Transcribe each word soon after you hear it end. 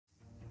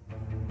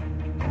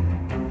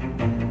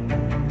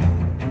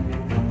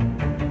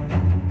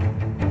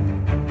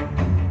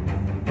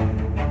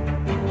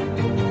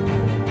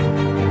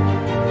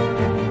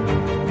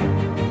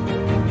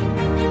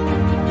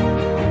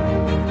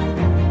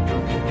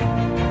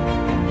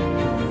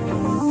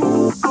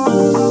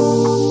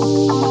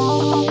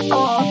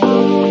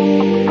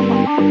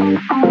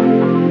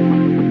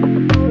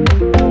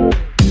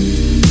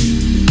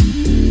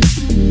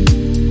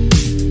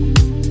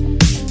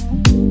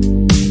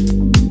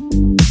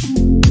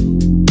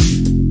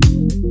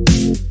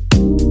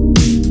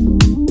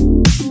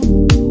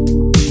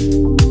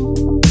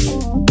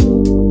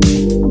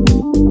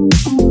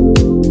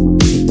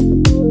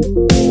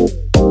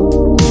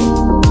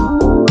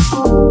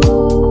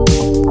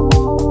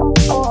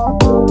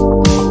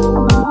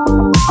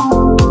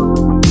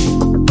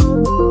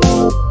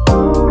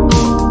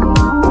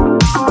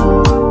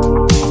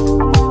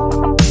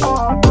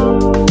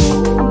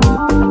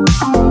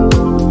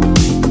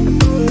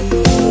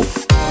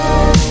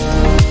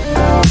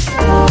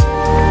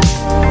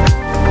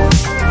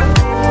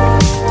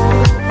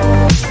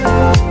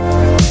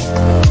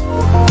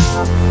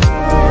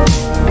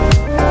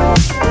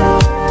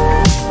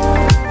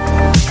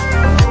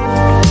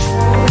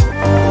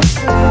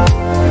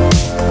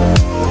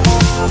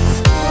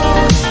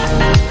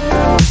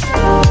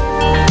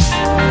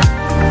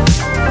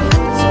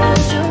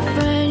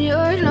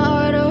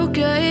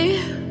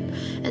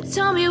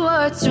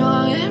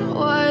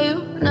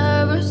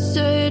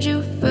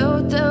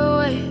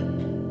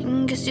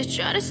Guess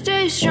you're trying to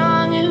stay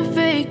strong and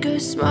fake a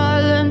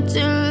smile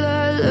until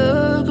I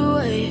look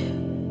away.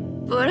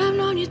 But I've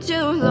known you too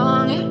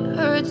long, it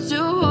hurts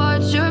to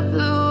watch your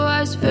blue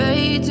eyes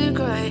fade to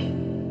gray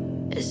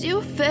as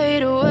you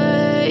fade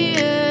away,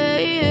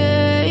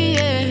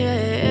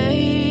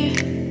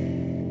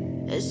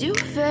 as you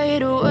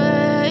fade away.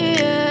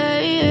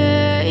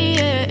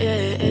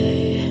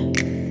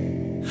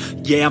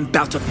 Yeah, I'm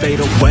about to fade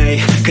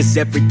away, cause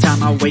every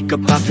time I wake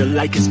up I feel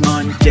like it's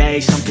Monday.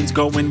 Something's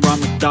going wrong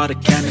with all the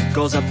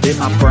chemicals up in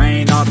my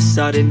brain. All of a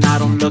sudden I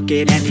don't look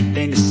at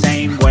anything the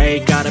same way.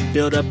 Gotta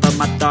build up of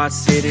my thoughts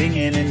sitting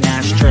in an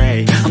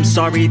ashtray. I'm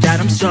sorry that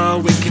I'm so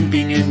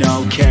inconvenient,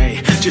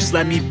 okay. Just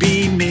let me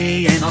be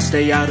me and I'll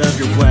stay out of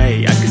your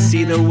way. I can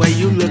see the way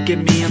you look at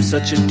me, I'm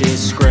such a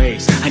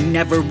disgrace. I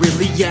never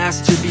really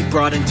asked to be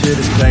brought into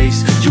this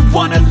place. You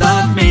wanna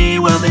love me?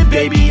 Well then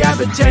baby I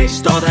have a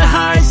taste. All the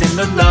highs and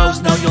the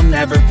lows, no you'll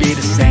never be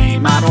the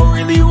same. I don't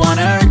really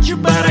wanna hurt you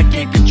but I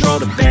can't control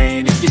the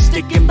pain. If you're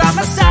sticking by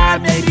my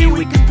side maybe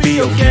we could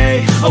be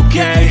okay.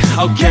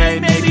 Okay,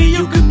 maybe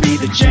you could be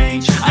the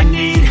change I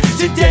need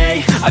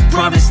today. I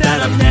promise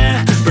that I've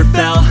never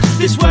felt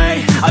this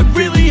way. I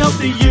really hope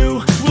that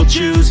you will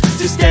choose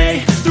to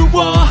stay through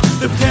all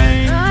the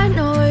pain. I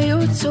know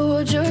you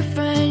told your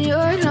friend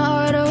you're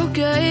not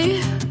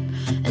okay,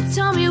 and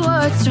tell me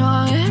what's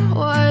wrong and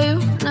why you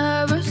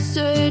never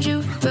said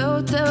you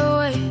felt that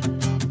way.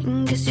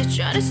 Guess you're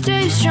trying to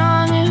stay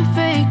strong and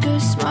fake a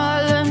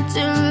smile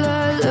until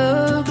I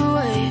look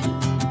away.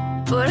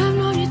 But I've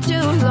known you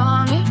too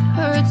long, it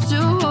hurts to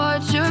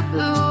watch your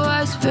blue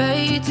eyes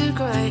fade to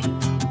gray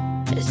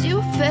as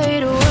you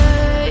fade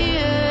away,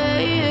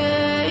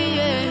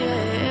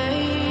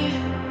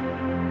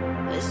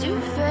 as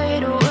you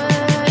fade away,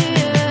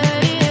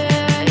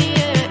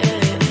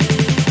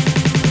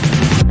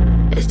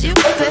 as you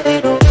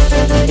fade away.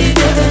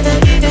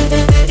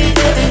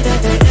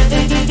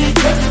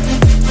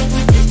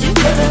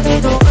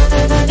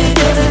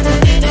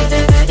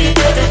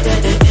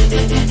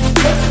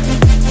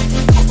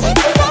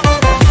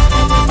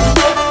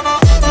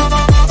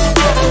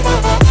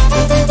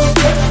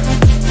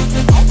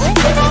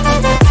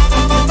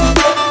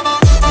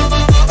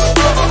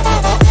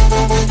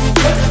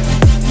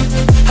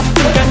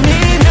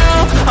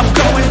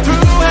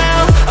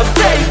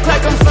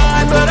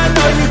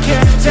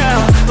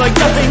 Like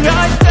nothing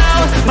I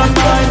felt, my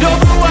mind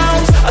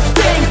overwhelms. I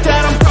think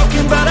that I'm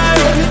broken, but I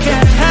hope you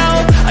can't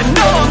help. I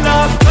know I'm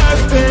not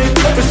perfect,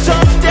 but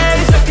some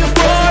days I feel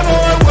far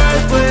more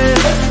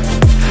worthless.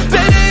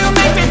 Baby, you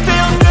make me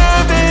feel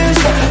nervous.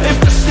 If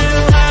I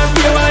still have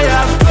you, I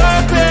have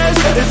purpose.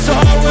 It's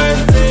all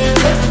worth it.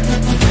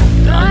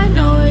 I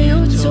know you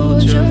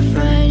told your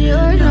friend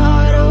you're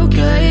not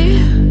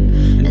okay,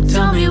 and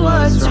tell me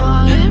what's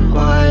wrong and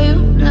why you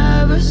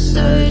never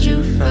said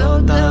you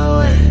felt that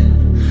way.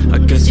 I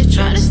guess you're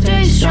trying to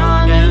stay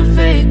strong and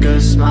fake a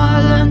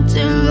smile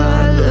until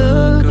I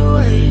look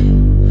away.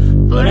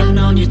 But I've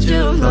known you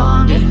too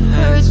long, it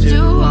hurts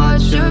to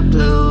watch your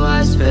blue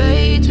eyes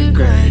fade to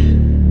gray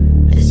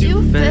as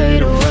you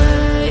fade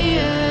away.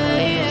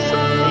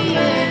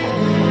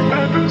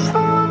 Better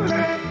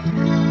someday,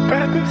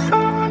 better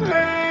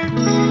someday,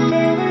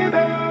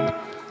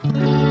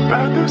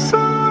 better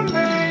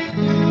someday,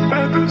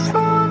 better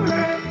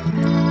someday,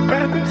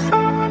 better someday.